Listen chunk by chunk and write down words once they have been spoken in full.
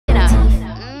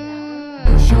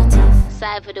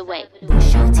side for the way.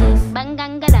 Bang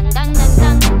gang ga dang dang dang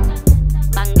dang.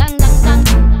 Bang gang dang dang.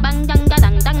 Bang gang ga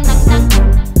dang dang dang dang.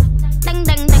 Dang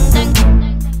dang dang dang.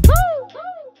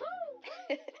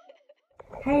 Woo!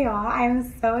 Hey y'all,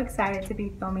 I'm so excited to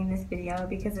be filming this video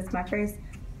because it's my first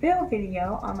real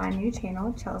video on my new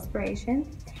channel, Chelspiration.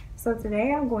 So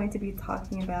today I'm going to be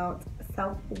talking about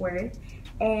self-worth,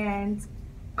 and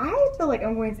I feel like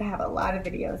I'm going to have a lot of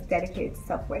videos dedicated to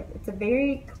self-worth. It's a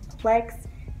very complex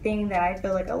thing that I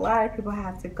feel like a lot of people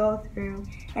have to go through,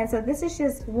 and so this is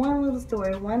just one little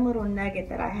story, one little nugget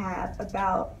that I have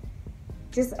about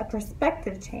just a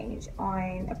perspective change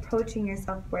on approaching your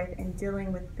self-worth and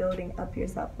dealing with building up your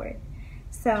self-worth.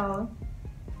 So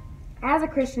as a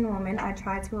Christian woman, I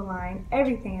try to align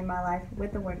everything in my life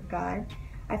with the Word of God.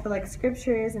 I feel like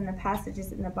scriptures and the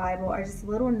passages in the Bible are just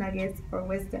little nuggets for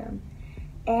wisdom.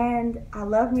 And I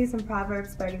love me some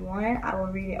Proverbs 31. I will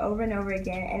read it over and over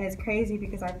again, and it's crazy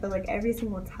because I feel like every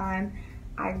single time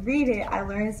I read it, I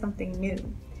learn something new.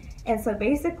 And so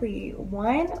basically,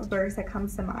 one verse that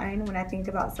comes to mind when I think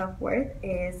about self-worth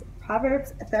is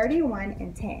Proverbs 31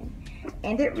 and 10.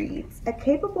 And it reads, "A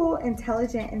capable,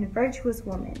 intelligent, and virtuous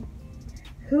woman,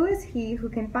 who is he who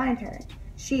can find her?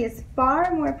 She is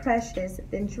far more precious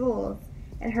than jewels,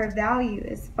 and her value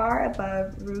is far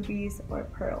above rubies or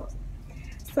pearls."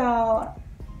 So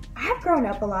I've grown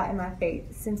up a lot in my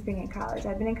faith since being in college.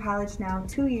 I've been in college now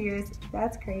 2 years.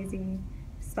 That's crazy,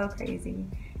 so crazy.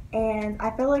 And I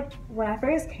feel like when I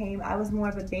first came, I was more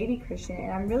of a baby Christian,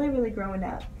 and I'm really growing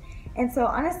up. And so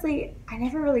honestly, I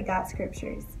never really got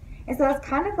scriptures. And so that's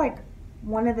kind of like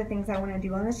one of the things I want to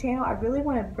do on this channel. I really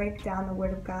want to break down the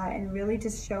Word of God and really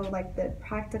just show like the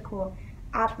practical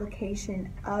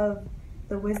application of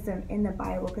the wisdom in the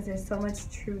Bible, because there's so much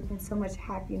truth and so much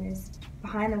happiness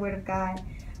behind the Word of God.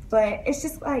 But it's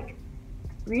just like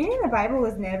reading the Bible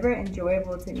was never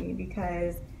enjoyable to me,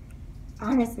 because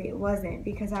honestly it wasn't,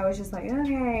 because I was just like,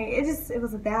 okay, it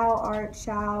was a thou art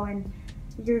shall, and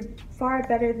you're far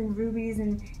better than rubies,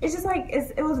 and it's just like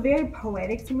it was very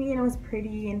poetic to me, and it was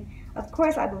pretty, and of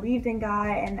course I believed in God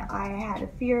and I had a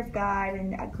fear of God,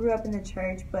 and I grew up in the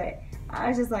church, but I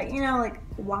was just like, like,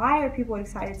 why are people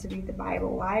excited to read the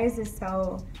Bible? Why is this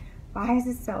so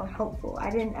helpful? I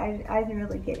didn't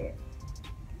really get it.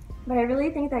 But I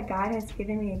really think that God has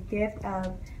given me a gift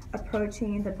of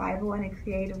approaching the Bible in a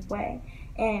creative way.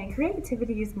 And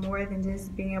creativity is more than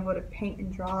just being able to paint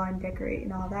and draw and decorate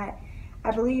and all that.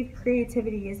 I believe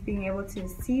creativity is being able to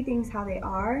see things how they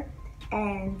are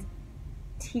and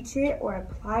teach it or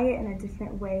apply it in a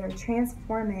different way, or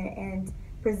transform it and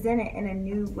present it in a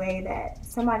new way that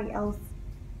somebody else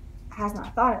has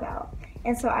not thought about.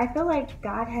 And so I feel like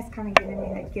God has kind of given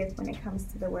me that gift when it comes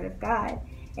to the Word of God.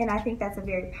 And I think that's a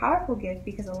very powerful gift,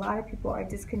 because a lot of people are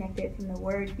disconnected from the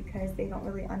Word because they don't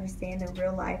really understand the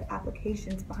real life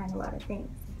applications behind a lot of things.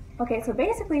 Okay, so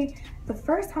basically the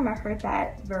first time I heard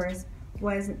that verse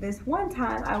was this one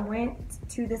time I went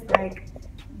to this like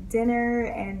dinner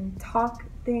and talk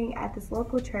thing at this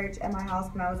local church at my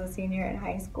house when I was a senior in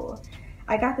high school.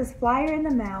 I got this flyer in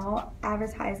the mail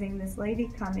advertising this lady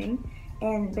coming,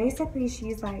 and basically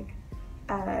she's like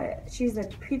she's a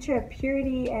preacher of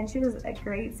purity, and she was a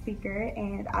great speaker,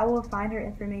 and I will find her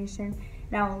information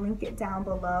and I will link it down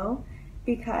below,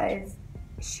 because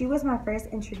she was my first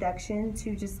introduction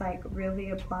to just like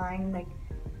really applying like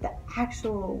the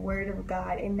actual Word of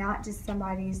God and not just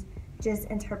somebody's just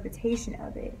interpretation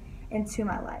of it into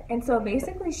my life. And so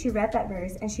basically she read that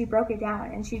verse and she broke it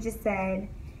down, and she just said,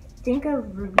 think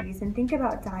of rubies and think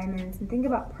about diamonds and think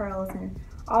about pearls and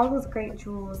all those great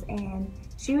jewels. And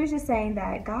she was just saying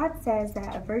that God says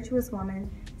that a virtuous woman,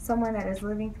 someone that is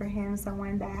living for Him,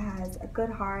 someone that has a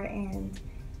good heart and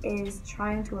is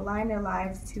trying to align their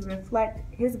lives to reflect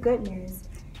His goodness,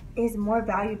 is more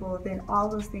valuable than all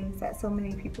those things that so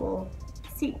many people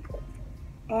seek.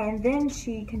 And then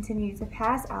she continued to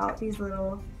pass out these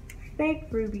little fake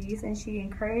rubies, and she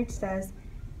encouraged us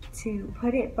to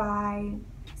put it by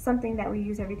something that we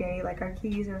use every day, like our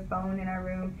keys or phone in our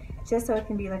room, just so it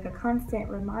can be like a constant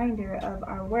reminder of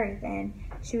our worth. And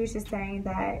she was just saying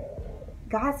that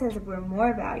God says that we're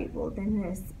more valuable than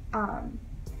this.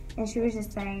 And she was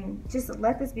just saying, just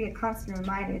let this be a constant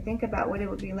reminder. Think about what it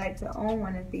would be like to own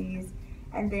one of these,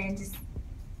 and then just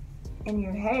in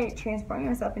your head transform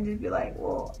yourself and just be like,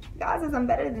 well, God says I'm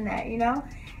better than that,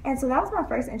 And so that was my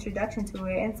first introduction to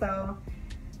it. And so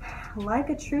like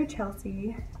a true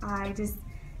Chelsi, I just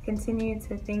continued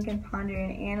to think and ponder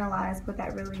and analyze what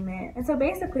that really meant. And so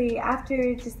basically,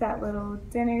 after just that little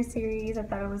dinner series, I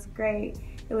thought it was great.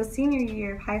 It was senior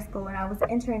year of high school when I was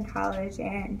entering college,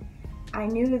 and I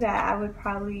knew that I would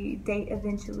probably date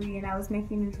eventually, and I was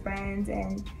making new friends,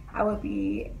 and I would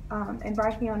be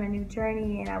embarking on a new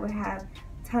journey, and I would have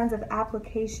tons of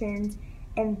applications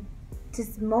and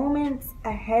just moments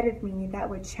ahead of me that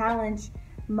would challenge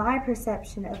my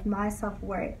perception of my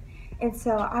self-worth. And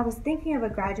so I was thinking of a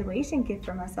graduation gift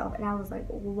for myself, and I was like,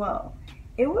 whoa,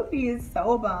 it would be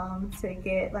so bomb to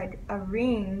get like a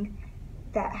ring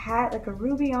that had like a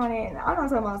ruby on it, and I'm not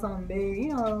talking about something big,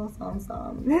 you know,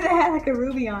 something that had like a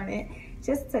ruby on it,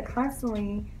 just to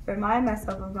constantly remind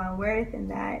myself of my worth, and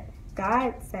that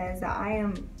God says that I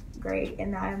am great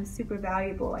and that I'm super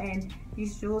valuable, and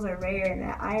these jewels are rare, and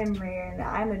that I am rare, and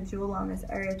that I'm a jewel on this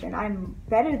earth, and I'm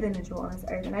better than a jewel on this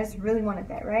earth. And I just really wanted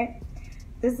that, right?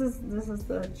 This is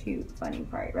the cute, funny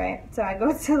part, right? So I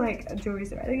go to like a jewelry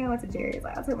store. I think I went to Jerry's.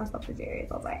 Like, I took myself to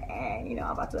Jerry's. I was like, you know,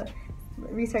 I'm about to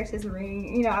research this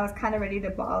ring. You know, I was kind of ready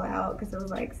to ball out because it was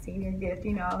like senior gift.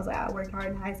 You know, I was like, I worked hard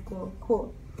in high school.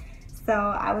 Cool. So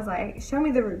I was like, show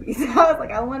me the rubies. I was like,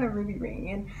 I want a ruby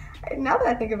ring. And now that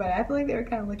I think about it, I feel like they were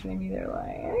kind of looking at me. They're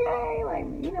like, okay, like,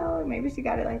 you know, maybe she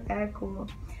got it like that. Cool.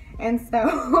 And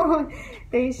so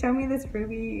they show me this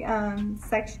ruby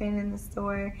section in the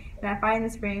store, and I find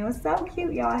this ring. It was so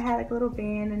cute, y'all. I had like a little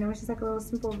band, and it was just like a little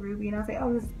simple ruby, and I was like,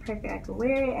 oh, this is perfect. I could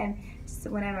wear it, and just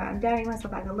whenever I'm doubting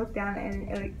myself, I could look down,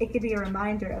 and it could be a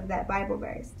reminder of that Bible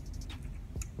verse.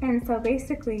 And so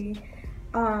basically,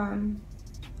 you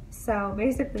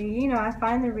know, I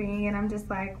find the ring, and I'm just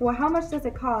like, well, how much does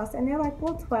it cost? And they're like,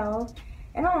 well, 12.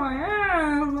 And I'm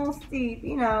like, a little steep,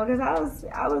 you know, because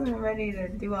I wasn't ready to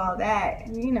do all that,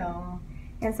 you know.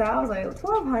 And so I was like,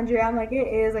 1,200. I'm like, it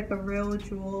is like a real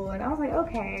jewel. And I was like,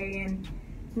 okay, and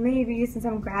maybe since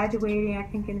I'm graduating, I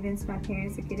can convince my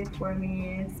parents to get it for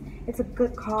me. And it's a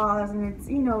good cause, and it's,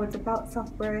 you know, it's about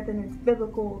self-worth, and it's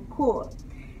biblical. Cool.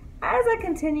 As I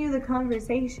continue the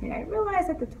conversation, I realized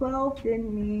that the 12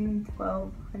 didn't mean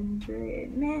 1,200.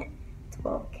 It meant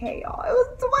 12K, y'all. It was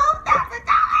 $12,000.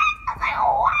 I was like,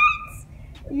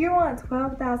 what? You want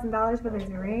 $12,000 for this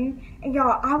ring? And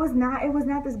y'all, it was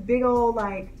not this big old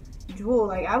like jewel.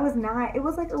 Like, it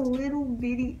was like a little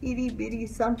bitty, itty bitty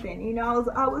something. You know,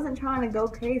 I wasn't trying to go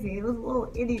crazy. It was a little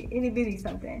itty bitty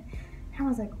something. And I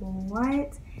was like,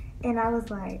 what? And I was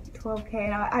like, 12K,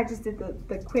 and I just did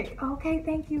the quick, okay,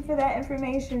 thank you for that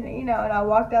information, you know, and I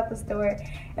walked out the store,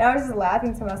 and I was just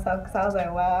laughing to myself, because I was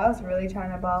like, wow, I was really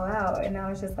trying to ball out, and I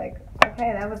was just like,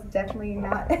 okay, that was definitely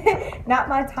not, not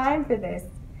my time for this,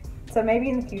 so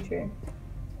maybe in the future.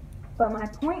 But my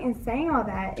point in saying all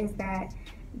that is that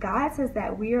God says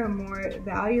that we are more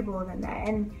valuable than that,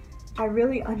 and I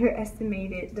really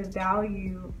underestimated the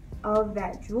value of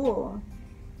that jewel.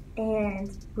 And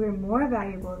we're more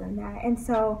valuable than that. And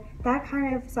so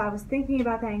so I was thinking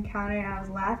about that encounter, and I was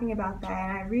laughing about that,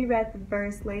 and I reread the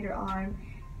verse later on.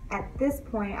 At this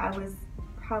point, I was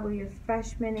probably a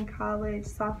freshman in college,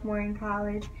 sophomore in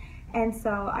college, and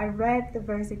so I read the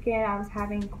verse again. I was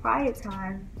having quiet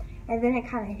time, and then it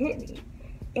kind of hit me,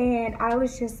 and I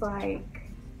was just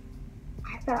like,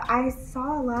 I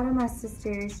saw a lot of my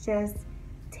sisters just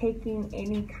taking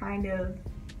any kind of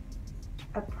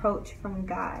approach from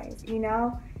guys, you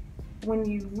know, when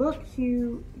you look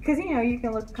cute, because, you know, you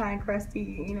can look kind of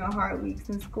crusty, you know, hard weeks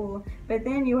in school, but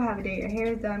then you have a day, your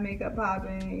hair's done, makeup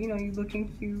popping, you know, you looking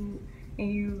cute,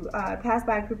 and you pass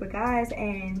by a group of guys,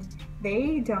 and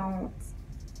they're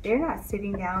not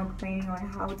sitting down planning on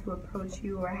how to approach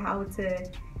you or how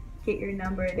to get your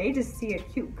number. They just see a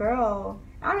cute girl.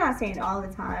 I'm not saying all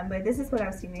the time, but this is what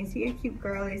I've seen. They see a cute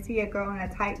girl, they see a girl in a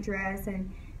tight dress,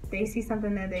 and they see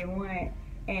something that they want,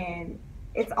 and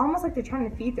it's almost like they're trying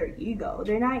to feed their ego.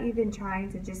 They're not even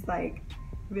trying to just like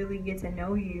really get to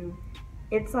know you.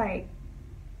 It's like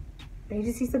they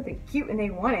just see something cute and they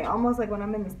want it. Almost like when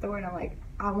I'm in the store and I'm like,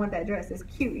 I want that dress, it's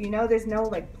cute, you know. There's no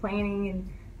like planning and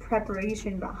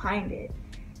preparation behind it,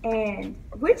 and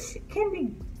which can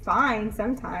be fine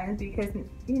sometimes, because,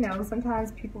 you know,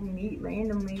 sometimes people meet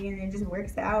randomly and it just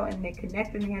works out and they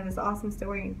connect and they have this awesome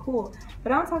story and cool.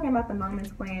 But I'm talking about the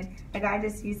moments when a guy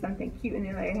just sees something cute and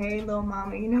they're like, hey little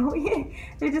mama, you know,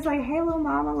 they're just like, hey little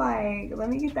mama, like,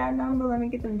 let me get that number, let me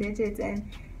get them digits. And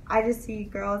I just see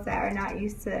girls that are not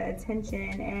used to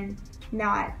attention and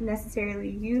not necessarily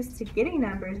used to getting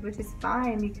numbers, which is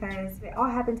fine because it all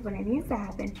happens when it needs to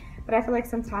happen. But I feel like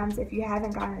sometimes if you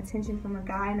haven't gotten attention from a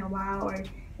guy in a while, or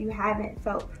you haven't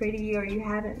felt pretty, or you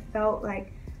haven't felt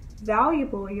like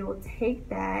valuable, you'll take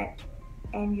that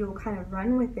and you'll kind of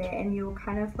run with it, and you'll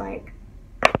kind of like,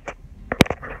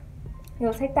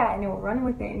 you'll take that and you'll run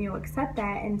with it and you'll accept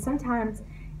that. And sometimes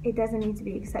it doesn't need to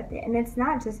be accepted. And it's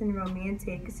not just in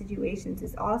romantic situations,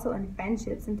 it's also in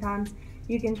friendships. Sometimes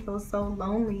you can feel so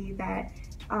lonely that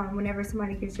whenever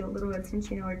somebody gives you a little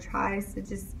attention or tries to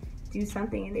just do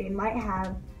something and they might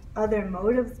have other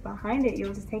motives behind it,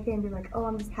 you'll just take it and be like, oh,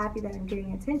 I'm just happy that I'm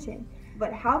getting attention.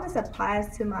 But how this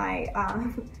applies to my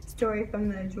story from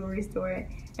the jewelry store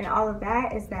and all of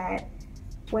that is that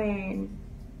when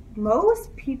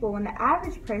most people, when the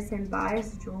average person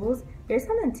buys jewels, there's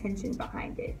some intention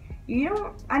behind it. You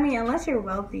don't, I mean, unless you're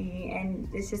wealthy and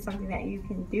it's just something that you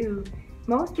can do,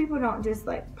 most people don't just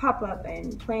like pop up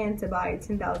and plan to buy a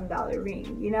 $10,000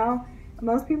 ring, you know?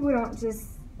 Most people don't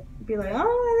just be like, oh,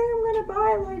 I think I'm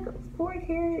gonna buy like 4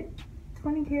 carat,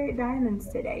 20 carat diamonds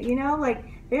today, you know? Like,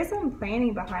 there's some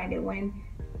planning behind it. When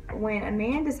a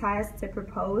man decides to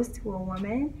propose to a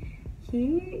woman,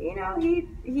 he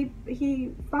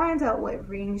finds out what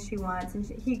ring she wants, and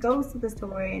he goes to the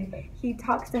store and he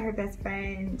talks to her best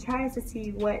friend and tries to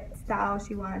see what style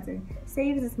she wants and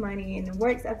saves his money and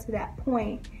works up to that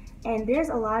point. And there's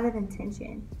a lot of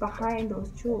intention behind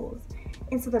those jewels.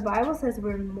 And so the Bible says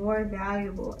we're more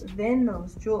valuable than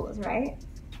those jewels, right?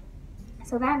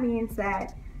 So that means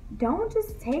that don't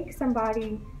just take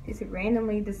somebody just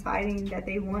randomly deciding that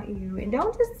they want you, and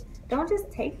don't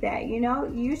just take that, you know?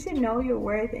 You should know your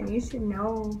worth, and you should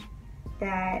know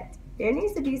that there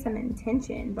needs to be some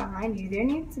intention behind you. There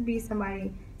needs to be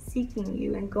somebody seeking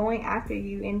you and going after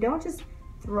you, and don't just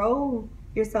throw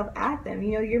yourself at them.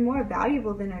 You know, you're more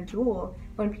valuable than a jewel.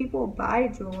 When people buy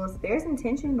jewels, there's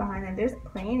intention behind them. There's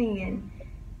planning, and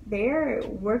they're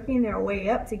working their way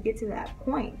up to get to that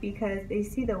point because they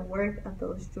see the worth of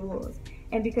those jewels.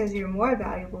 And because you're more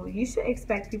valuable, you should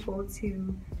expect people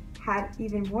to have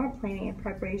even more planning and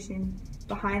preparation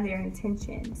behind their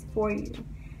intentions for you.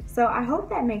 So I hope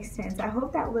that makes sense. I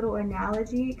hope that little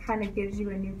analogy kind of gives you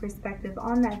a new perspective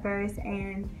on that verse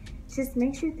and just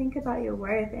makes you think about your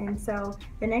worth. And so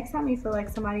the next time you feel like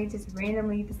somebody just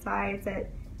randomly decides that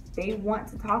they want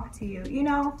to talk to you, you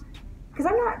know, because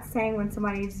I'm not saying when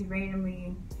somebody just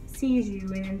randomly sees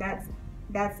you and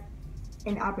that's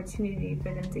an opportunity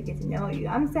for them to get to know you.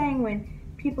 I'm saying when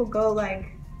people go like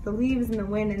the leaves in the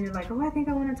wind and they're like, oh, I think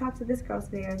I want to talk to this girl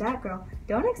today or that girl.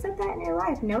 Don't accept that in your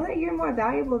life. Know that you're more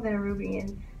valuable than a ruby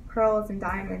and pearls and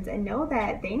diamonds, and know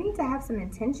that they need to have some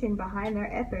intention behind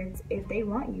their efforts if they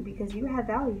want you, because you have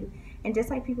value. And just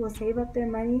like people save up their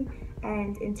money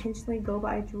and intentionally go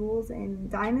buy jewels and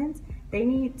diamonds, they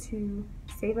need to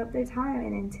save up their time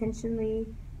and intentionally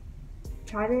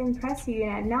try to impress you,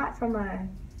 and not from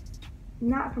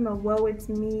a woe it's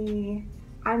me,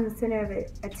 I'm the center of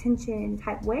attention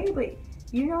type way, but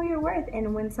you know your worth.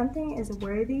 And when something is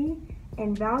worthy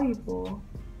and valuable,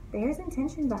 there's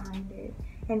intention behind it.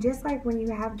 And just like when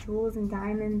you have jewels and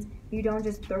diamonds, you don't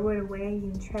just throw it away,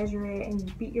 you treasure it, and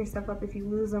you beat yourself up if you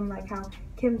lose them, like how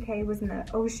Kim K was in the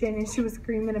ocean and she was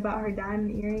screaming about her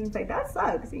diamond earrings. Like, that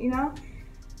sucks, you know?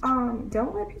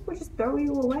 Don't let people just throw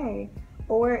you away.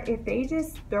 Or if they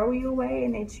just throw you away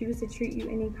and they choose to treat you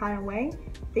any kind of way,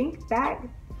 think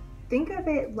of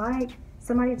it like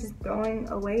somebody just throwing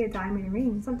away a diamond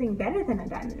ring, something better than a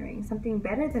diamond ring, something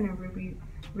better than a ruby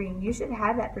ring. You should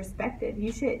have that perspective.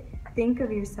 You should think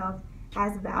of yourself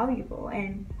as valuable.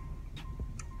 And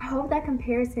I hope that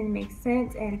comparison makes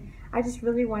sense. And I just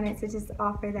really wanted to just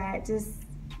offer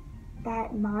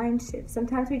that mind shift.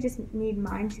 Sometimes we just need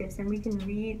mind shifts, and we can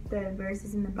read the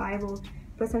verses in the Bible,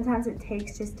 but sometimes it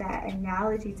takes just that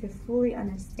analogy to fully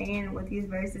understand what these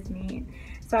verses mean.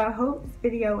 So I hope this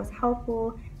video was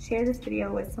helpful. Share this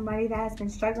video with somebody that has been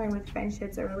struggling with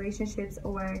friendships or relationships,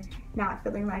 or not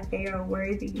feeling like they are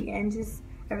worthy. And just,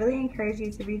 I really encourage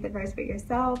you to read the verse for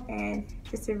yourself and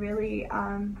just to really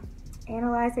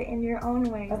analyze it in your own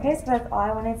way. Okay, so that's all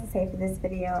I wanted to say for this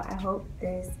video. I hope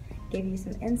this gave you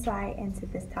some insight into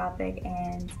this topic,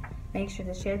 and make sure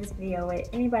to share this video with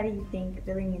anybody you think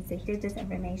really needs to hear this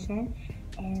information.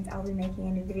 And I'll be making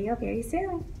a new video very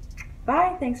soon.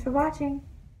 Bye, thanks for watching.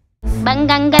 Bang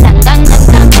gang ga dang dang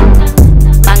dang dang.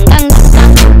 Bang gang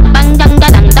dang dang. Bang gang ga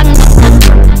dang.